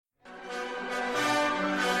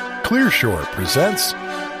Clearshore presents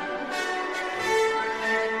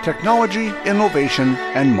Technology, Innovation,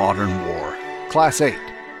 and Modern War. Class 8.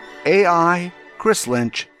 AI, Chris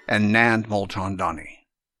Lynch, and Nand Mulchandani.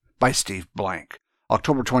 By Steve Blank.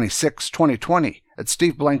 October 26, 2020 at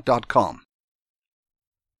steveblank.com.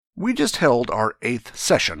 We just held our 8th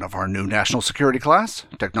session of our new national security class,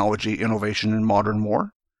 Technology, Innovation, and Modern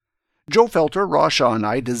War. Joe Felter, Ross Shaw, and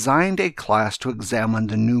I designed a class to examine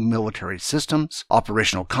the new military systems,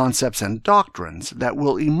 operational concepts, and doctrines that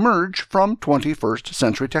will emerge from 21st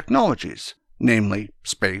century technologies, namely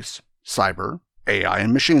space, cyber, AI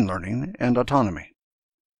and machine learning, and autonomy.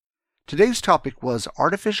 Today's topic was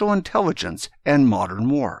artificial intelligence and modern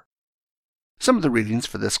war. Some of the readings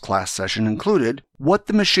for this class session included what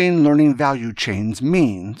the machine learning value chains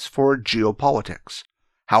means for geopolitics,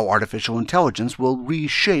 how artificial intelligence will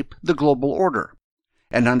reshape the global order,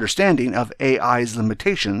 an understanding of AI's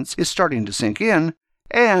limitations is starting to sink in,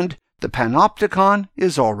 and the Panopticon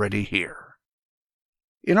is already here.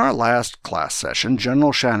 In our last class session,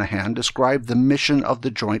 General Shanahan described the mission of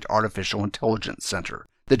the Joint Artificial Intelligence Center,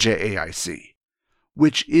 the JAIC,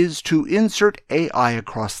 which is to insert AI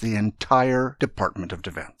across the entire Department of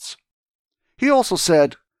Defense. He also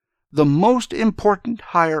said, "The most important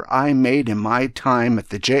hire I made in my time at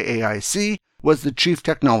the JAIC was the Chief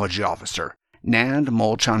Technology Officer, Nand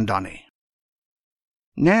Mulchandani."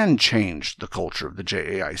 Nand changed the culture of the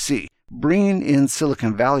JAIC, bringing in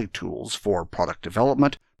Silicon Valley tools for product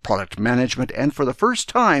development, product management, and for the first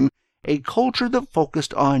time, a culture that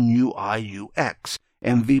focused on UI/UX,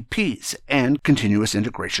 MVPs, and continuous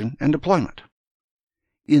integration and deployment.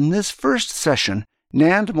 In this first session,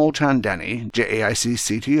 Nand Mulchandani, JAIC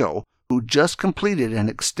CTO, who just completed an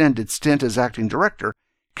extended stint as acting director,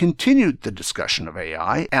 continued the discussion of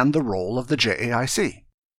AI and the role of the JAIC.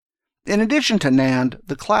 In addition to Nand,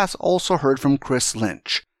 the class also heard from Chris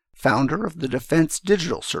Lynch, founder of the Defense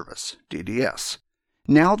Digital Service, DDS,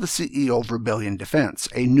 now the CEO of Rebellion Defense,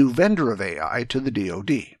 a new vendor of AI to the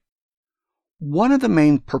DoD. One of the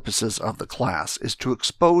main purposes of the class is to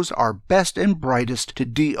expose our best and brightest to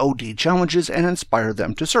DoD challenges and inspire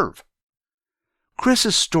them to serve.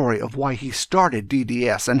 Chris's story of why he started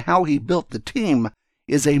DDS and how he built the team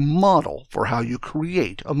is a model for how you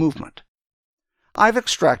create a movement. I've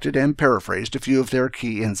extracted and paraphrased a few of their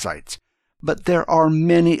key insights, but there are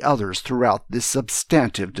many others throughout this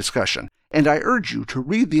substantive discussion, and I urge you to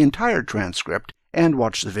read the entire transcript and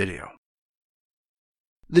watch the video.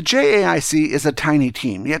 The JAIC is a tiny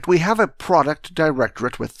team, yet we have a product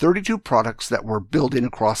directorate with 32 products that we're building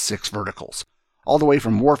across 6 verticals, all the way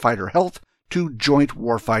from warfighter health to joint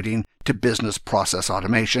warfighting to business process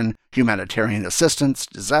automation, humanitarian assistance,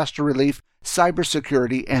 disaster relief,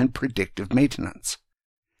 cybersecurity, and predictive maintenance.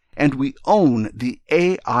 And we own the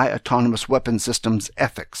AI autonomous weapon systems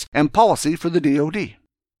ethics and policy for the DoD.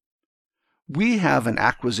 We have an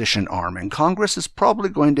acquisition arm, and Congress is probably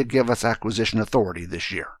going to give us acquisition authority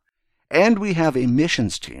this year. And we have a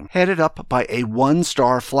missions team headed up by a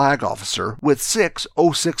 1-star flag officer with 6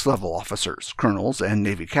 06-level officers, colonels, and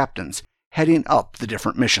Navy captains heading up the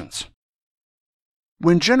different missions.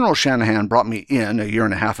 When General Shanahan brought me in a year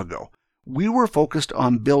and a half ago, we were focused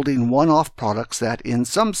on building one-off products that, in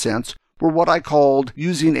some sense, were what I called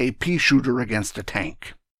using a pea shooter against a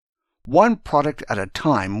tank. One product at a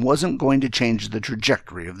time wasn't going to change the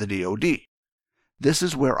trajectory of the DoD. This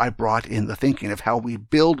is where I brought in the thinking of how we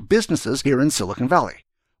build businesses here in Silicon Valley.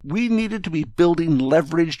 We needed to be building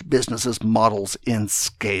leveraged businesses models in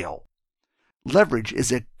scale. Leverage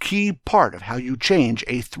is a key part of how you change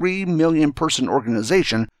a 3 million-person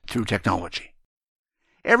organization through technology.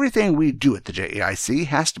 Everything we do at the JAIC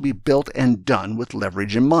has to be built and done with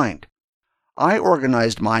leverage in mind. I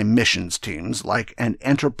organized my missions teams like an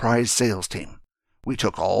enterprise sales team. We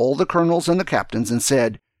took all the colonels and the captains and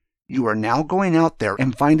said, "You are now going out there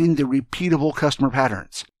and finding the repeatable customer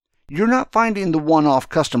patterns. You're not finding the one-off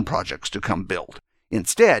custom projects to come build.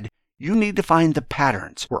 Instead, you need to find the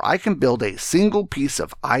patterns where I can build a single piece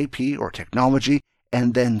of IP or technology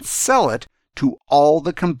and then sell it to all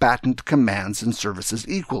the combatant commands and services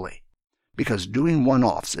equally, because doing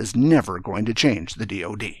one-offs is never going to change the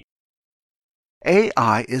DoD.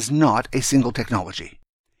 AI is not a single technology.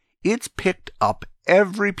 It's picked up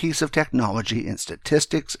every piece of technology in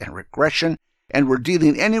statistics and regression, and we're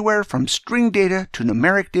dealing anywhere from string data to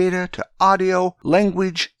numeric data to audio,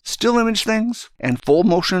 language, still image things, and full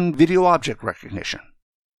motion video object recognition.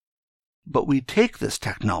 But we take this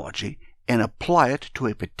technology and apply it to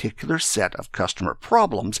a particular set of customer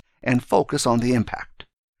problems and focus on the impact.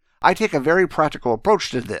 I take a very practical approach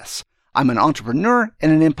to this. I'm an entrepreneur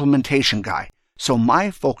and an implementation guy, So my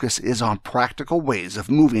focus is on practical ways of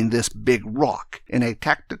moving this big rock in a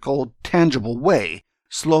tactical, tangible way,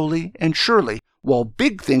 slowly and surely, while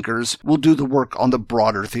big thinkers will do the work on the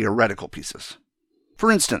broader theoretical pieces.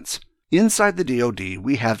 For instance, inside the DoD,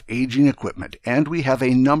 we have aging equipment, and we have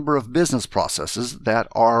a number of business processes that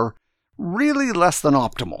are really less than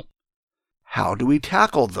optimal. How do we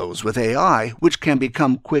tackle those with AI, which can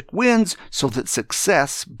become quick wins so that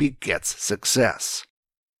success begets success?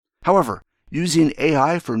 However, using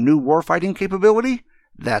AI for new warfighting capability,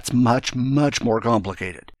 that's much, much more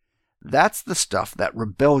complicated. That's the stuff that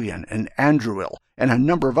Rebellion and Anduril and a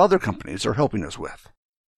number of other companies are helping us with.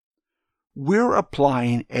 We're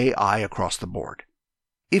applying AI across the board.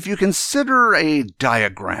 If you consider a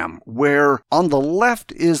diagram where on the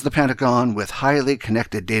left is the Pentagon with highly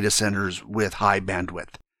connected data centers with high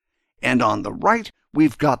bandwidth, and on the right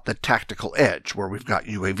we've got the tactical edge where we've got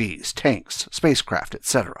UAVs, tanks, spacecraft,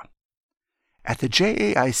 etc. At the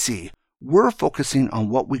JAIC, we're focusing on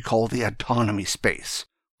what we call the autonomy space,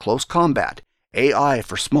 close combat, AI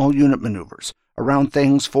for small unit maneuvers, around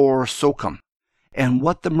things for SOCOM, and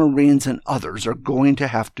what the Marines and others are going to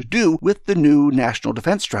have to do with the new National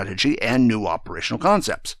Defense Strategy and new operational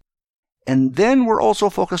concepts. And then we're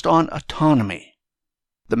also focused on autonomy.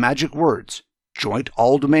 The magic words, Joint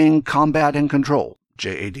All-Domain Combat and Control,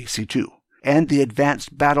 JADC2, and the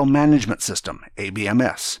Advanced Battle Management System,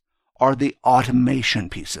 ABMS, are the automation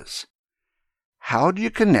pieces. How do you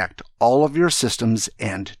connect all of your systems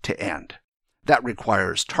end to end? That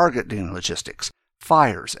requires targeting logistics,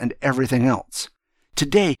 fires, and everything else.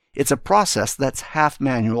 Today, it's a process that's half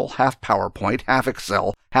manual, half PowerPoint, half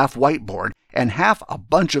Excel, half whiteboard, and half a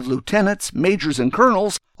bunch of lieutenants, majors, and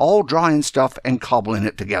colonels all drawing stuff and cobbling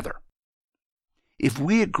it together. If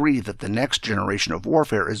we agree that the next generation of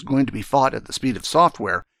warfare is going to be fought at the speed of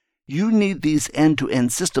software, you need these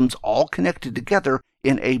end-to-end systems all connected together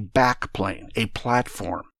in a backplane, a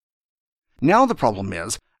platform. Now the problem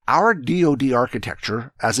is, our DoD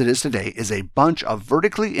architecture, as it is today, is a bunch of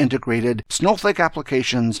vertically integrated snowflake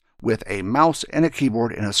applications with a mouse and a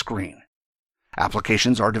keyboard and a screen.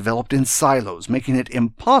 Applications are developed in silos, making it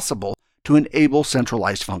impossible to enable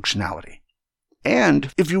centralized functionality.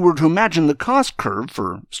 And if you were to imagine the cost curve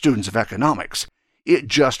for students of economics, it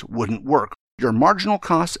just wouldn't work. Your marginal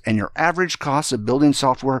costs and your average costs of building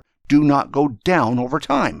software do not go down over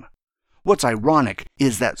time. What's ironic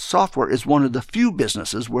is that software is one of the few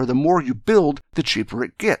businesses where the more you build, the cheaper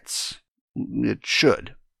it gets. It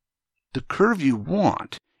should. The curve you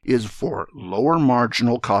want is for lower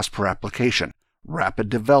marginal cost per application, rapid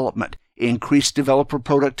development, increased developer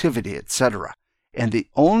productivity, etc. And the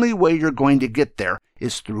only way you're going to get there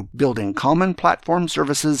is through building common platform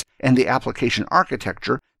services and the application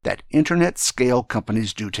architecture that internet-scale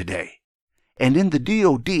companies do today. And in the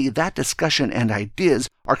DoD, that discussion and ideas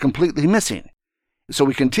are completely missing. So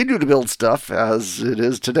we continue to build stuff as it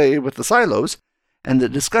is today with the silos, and the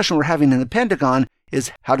discussion we're having in the Pentagon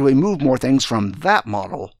is how do we move more things from that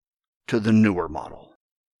model to the newer model.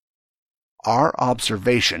 Our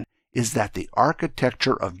observation is that the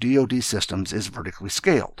architecture of DoD systems is vertically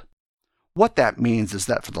scaled. What that means is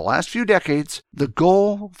that for the last few decades, the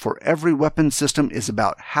goal for every weapon system is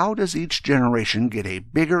about how does each generation get a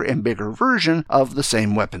bigger and bigger version of the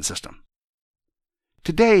same weapon system.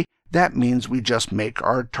 Today, that means we just make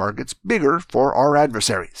our targets bigger for our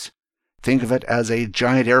adversaries. Think of it as a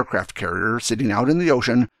giant aircraft carrier sitting out in the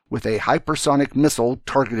ocean with a hypersonic missile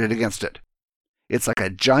targeted against it. It's like a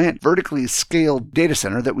giant vertically scaled data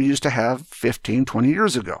center that we used to have 15, 20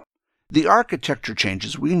 years ago. The architecture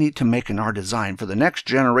changes we need to make in our design for the next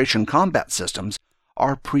generation combat systems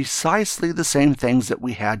are precisely the same things that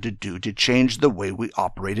we had to do to change the way we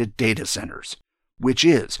operated data centers, which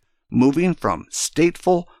is moving from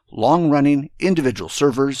stateful, long-running individual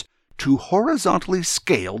servers to horizontally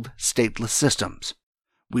scaled stateless systems.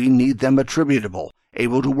 We need them attributable,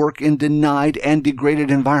 able to work in denied and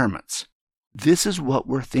degraded environments. This is what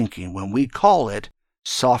we're thinking when we call it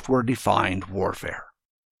software-defined warfare.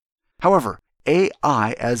 However,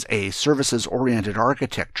 AI as a services-oriented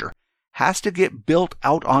architecture has to get built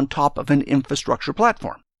out on top of an infrastructure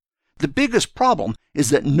platform. The biggest problem is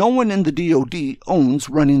that no one in the DoD owns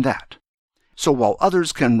running that. So while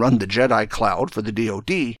others can run the Jedi Cloud for the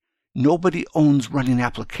DoD, nobody owns running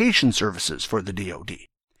application services for the DoD.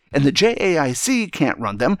 And the JAIC can't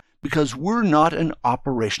run them because we're not an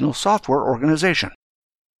operational software organization.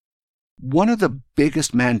 One of the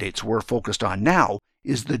biggest mandates we're focused on now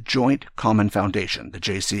is the Joint Common Foundation, the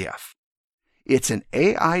JCF. It's an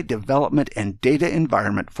AI development and data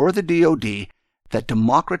environment for the DoD that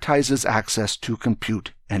democratizes access to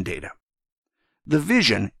compute and data. The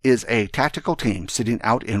vision is a tactical team sitting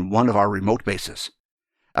out in one of our remote bases.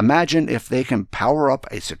 Imagine if they can power up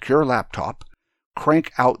a secure laptop,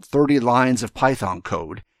 crank out 30 lines of Python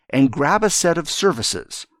code, and grab a set of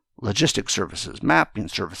services, logistics services, mapping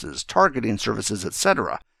services, targeting services,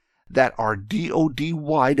 etc., that are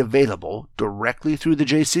DoD-wide available directly through the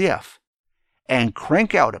JCF, and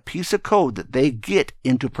crank out a piece of code that they get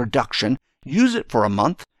into production, use it for a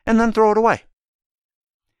month, and then throw it away.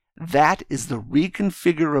 That is the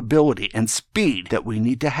reconfigurability and speed that we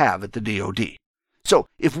need to have at the DoD. So,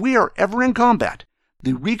 if we are ever in combat,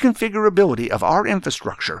 the reconfigurability of our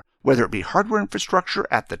infrastructure, whether it be hardware infrastructure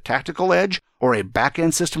at the tactical edge or a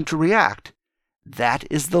back-end system to react, that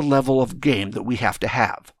is the level of game that we have to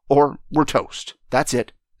have, or we're toast. That's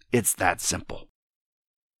it. It's that simple.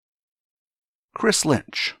 Chris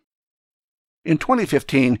Lynch. In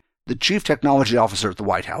 2015, the Chief Technology Officer at the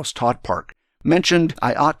White House, Todd Park, mentioned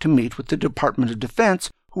I ought to meet with the Department of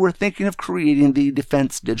Defense, who were thinking of creating the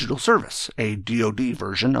Defense Digital Service, a DoD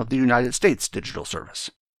version of the United States Digital Service.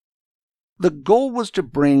 The goal was to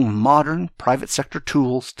bring modern private sector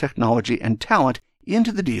tools, technology, and talent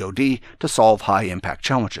into the DoD to solve high-impact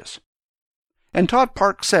challenges. And Todd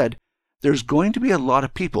Park said, there's going to be a lot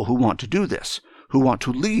of people who want to do this, who want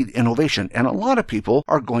to lead innovation, and a lot of people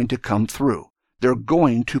are going to come through. They're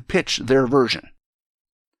going to pitch their version.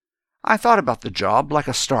 I thought about the job like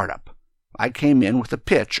a startup. I came in with a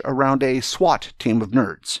pitch around a SWAT team of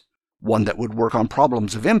nerds, one that would work on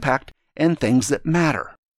problems of impact and things that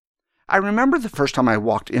matter. I remember the first time I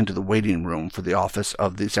walked into the waiting room for the office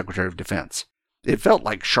of the Secretary of Defense. It felt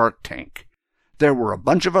like Shark Tank. There were a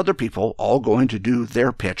bunch of other people all going to do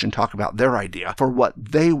their pitch and talk about their idea for what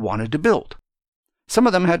they wanted to build. Some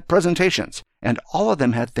of them had presentations, and all of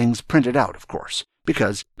them had things printed out, of course,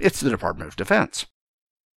 because it's the Department of Defense.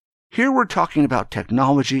 Here we're talking about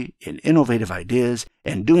technology and innovative ideas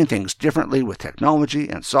and doing things differently with technology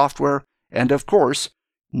and software, and of course,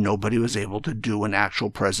 nobody was able to do an actual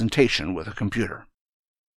presentation with a computer.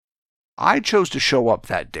 I chose to show up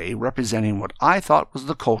that day representing what I thought was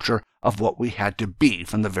the culture of what we had to be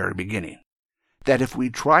from the very beginning. That if we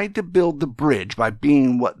tried to build the bridge by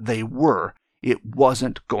being what they were, it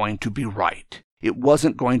wasn't going to be right. It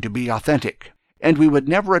wasn't going to be authentic. And we would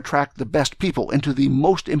never attract the best people into the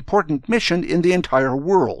most important mission in the entire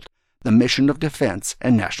world, the mission of defense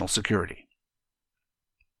and national security.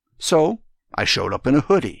 So, I showed up in a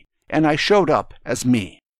hoodie, and I showed up as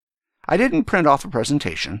me. I didn't print off a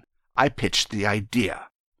presentation. I pitched the idea.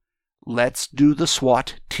 Let's do the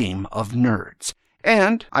SWAT team of nerds.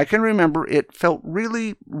 And I can remember it felt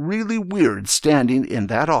really, really weird standing in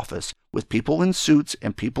that office with people in suits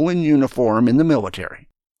and people in uniform in the military.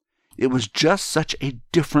 It was just such a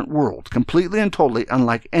different world, completely and totally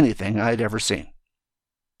unlike anything I had ever seen.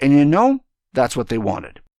 And you know, that's what they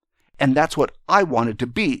wanted. And that's what I wanted to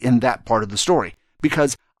be in that part of the story,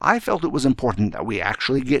 because I felt it was important that we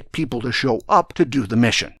actually get people to show up to do the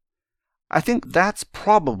mission. I think that's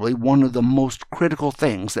probably one of the most critical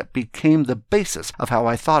things that became the basis of how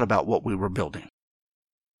I thought about what we were building.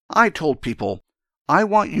 I told people, I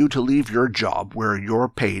want you to leave your job where you're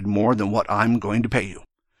paid more than what I'm going to pay you.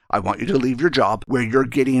 I want you to leave your job where you're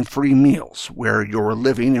getting free meals, where you're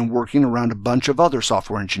living and working around a bunch of other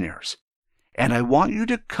software engineers. And I want you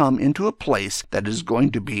to come into a place that is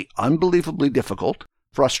going to be unbelievably difficult,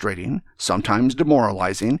 frustrating, sometimes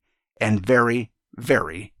demoralizing, and very,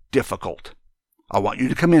 very difficult. I want you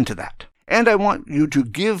to come into that. And I want you to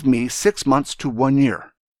give me 6 months to 1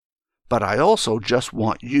 year. But I also just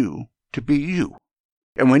want you to be you.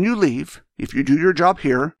 And when you leave, if you do your job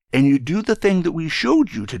here, and you do the thing that we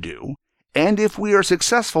showed you to do, and if we are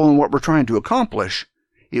successful in what we're trying to accomplish,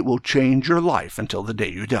 it will change your life until the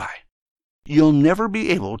day you die. You'll never be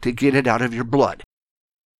able to get it out of your blood.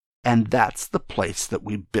 And that's the place that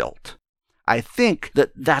we built. I think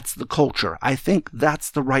that that's the culture. I think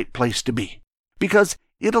that's the right place to be. Because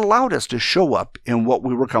it allowed us to show up in what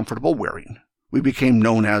we were comfortable wearing. We became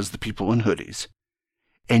known as the people in hoodies.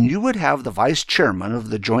 And you would have the vice chairman of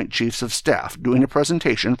the Joint Chiefs of Staff doing a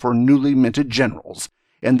presentation for newly minted generals,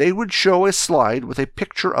 and they would show a slide with a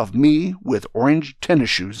picture of me with orange tennis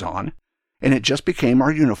shoes on, and it just became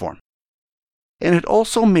our uniform. And it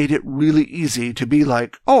also made it really easy to be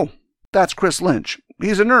like, oh, that's Chris Lynch.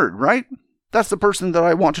 He's a nerd, right? That's the person that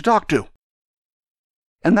I want to talk to.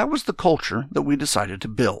 And that was the culture that we decided to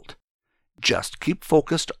build. Just keep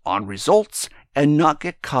focused on results and not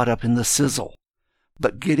get caught up in the sizzle,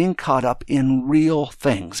 but getting caught up in real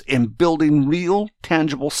things, in building real,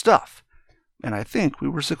 tangible stuff. And I think we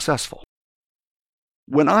were successful.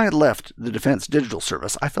 When I left the Defense Digital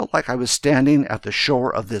Service, I felt like I was standing at the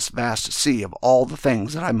shore of this vast sea of all the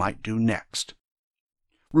things that I might do next.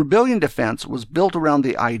 Rebellion Defense was built around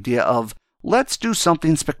the idea of, let's do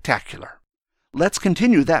something spectacular. Let's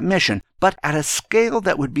continue that mission, but at a scale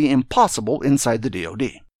that would be impossible inside the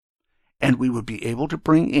DoD. And we would be able to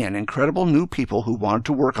bring in incredible new people who wanted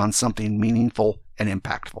to work on something meaningful and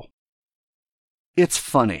impactful. It's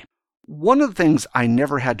funny. One of the things I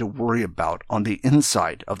never had to worry about on the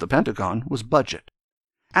inside of the Pentagon was budget.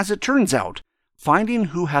 As it turns out, finding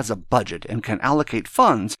who has a budget and can allocate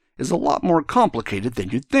funds is a lot more complicated than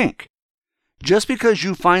you'd think. Just because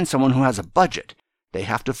you find someone who has a budget, they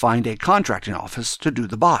have to find a contracting office to do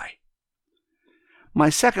the buy. My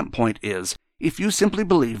second point is, if you simply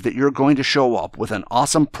believe that you're going to show up with an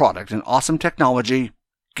awesome product and awesome technology,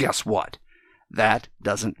 guess what? That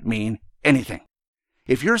doesn't mean anything.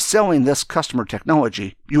 If you're selling this customer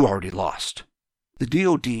technology, you already lost. The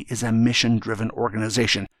DoD is a mission-driven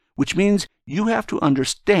organization, which means you have to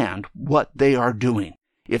understand what they are doing.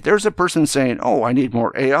 If there's a person saying, oh, I need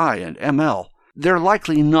more AI and ML, they're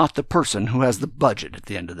likely not the person who has the budget at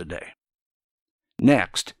the end of the day.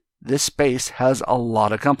 Next, this space has a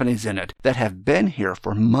lot of companies in it that have been here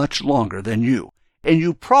for much longer than you, and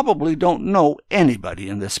you probably don't know anybody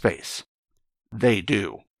in this space. They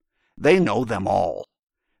do. They know them all.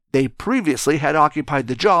 They previously had occupied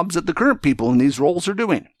the jobs that the current people in these roles are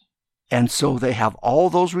doing. And so they have all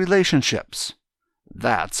those relationships.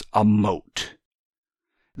 That's a moat.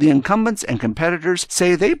 The incumbents and competitors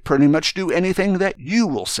say they pretty much do anything that you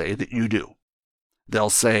will say that you do. They'll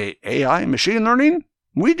say, AI and machine learning?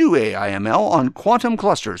 We do AI/ML on quantum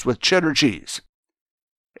clusters with cheddar cheese.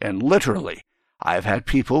 And literally, I've had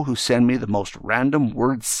people who send me the most random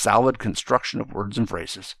word salad construction of words and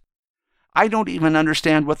phrases. I don't even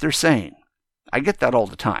understand what they're saying. I get that all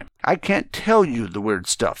the time. I can't tell you the weird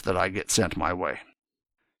stuff that I get sent my way.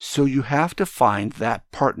 So you have to find that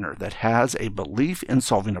partner that has a belief in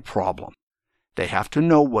solving a problem. They have to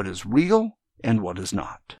know what is real and what is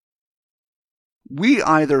not. We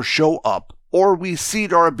either show up or we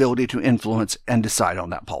cede our ability to influence and decide on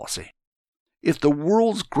that policy. If the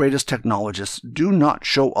world's greatest technologists do not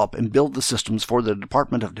show up and build the systems for the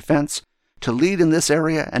Department of Defense to lead in this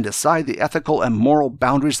area and decide the ethical and moral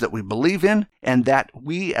boundaries that we believe in and that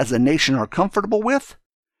we as a nation are comfortable with,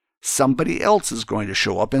 somebody else is going to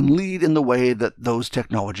show up and lead in the way that those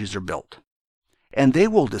technologies are built. And they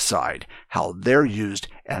will decide how they're used,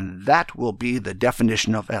 and that will be the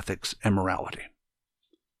definition of ethics and morality.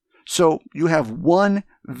 So you have one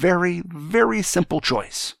very, very simple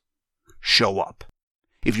choice. Show up.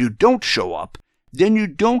 If you don't show up, then you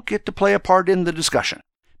don't get to play a part in the discussion.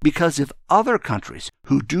 Because if other countries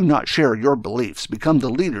who do not share your beliefs become the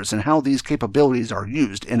leaders in how these capabilities are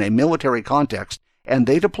used in a military context and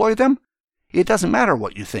they deploy them, it doesn't matter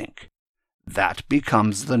what you think. That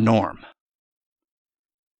becomes the norm.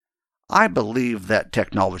 I believe that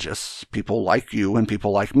technologists, people like you and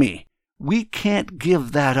people like me, we can't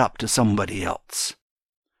give that up to somebody else.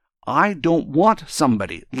 I don't want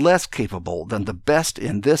somebody less capable than the best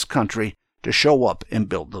in this country to show up and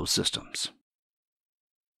build those systems.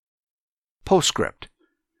 Postscript.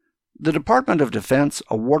 The Department of Defense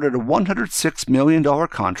awarded a $106 million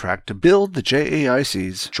contract to build the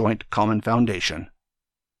JAIC's Joint Common Foundation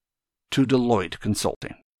to Deloitte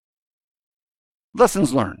Consulting.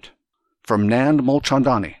 Lessons learned from Nand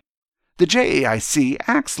Mulchandani. The JAIC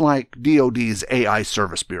acts like DoD's AI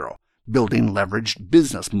Service Bureau, building leveraged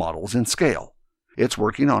business models in scale. It's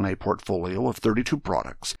working on a portfolio of 32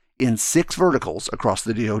 products in 6 verticals across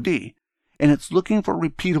the DoD, and it's looking for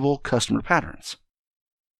repeatable customer patterns.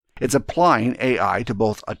 It's applying AI to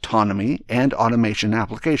both autonomy and automation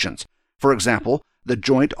applications. For example, the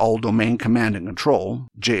Joint All-Domain Command and Control,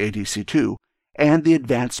 JADC2, and the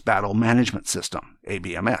Advanced Battle Management System,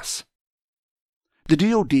 ABMS. The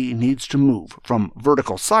DoD needs to move from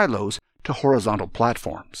vertical silos to horizontal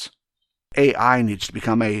platforms. AI needs to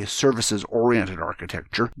become a services-oriented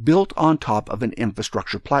architecture built on top of an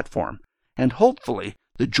infrastructure platform, and hopefully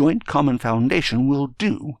the Joint Common Foundation will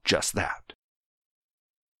do just that.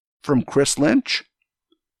 From Chris Lynch,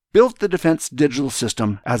 built the Defense Digital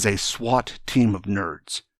System as a SWAT team of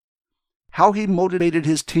nerds. How he motivated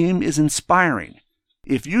his team is inspiring.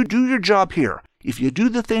 If you do your job here, if you do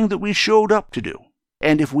the thing that we showed up to do,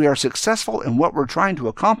 and if we are successful in what we're trying to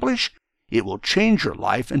accomplish, it will change your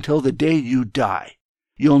life until the day you die.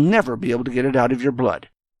 You'll never be able to get it out of your blood,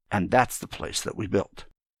 and that's the place that we built.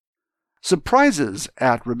 Surprises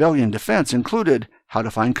at Rebellion Defense included how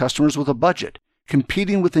to find customers with a budget,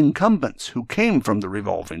 competing with incumbents who came from the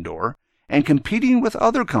revolving door, and competing with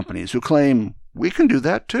other companies who claim we can do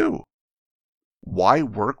that too. Why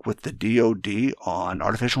work with the DoD on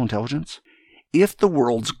artificial intelligence? If the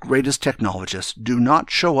world's greatest technologists do not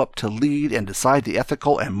show up to lead and decide the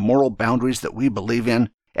ethical and moral boundaries that we believe in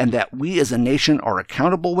and that we as a nation are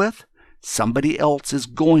accountable with, somebody else is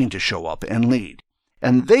going to show up and lead,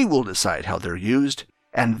 and they will decide how they're used,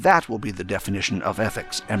 and that will be the definition of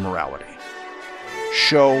ethics and morality.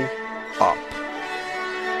 Show up.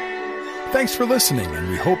 Thanks for listening, and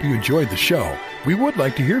we hope you enjoyed the show. We would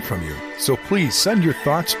like to hear from you, so please send your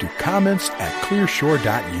thoughts to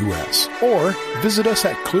comments@clearshore.us or visit us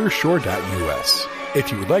at clearshore.us.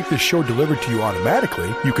 If you would like this show delivered to you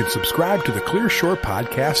automatically, you can subscribe to the Clear Shore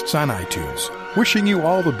podcasts on iTunes. Wishing you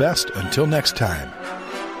all the best until next time.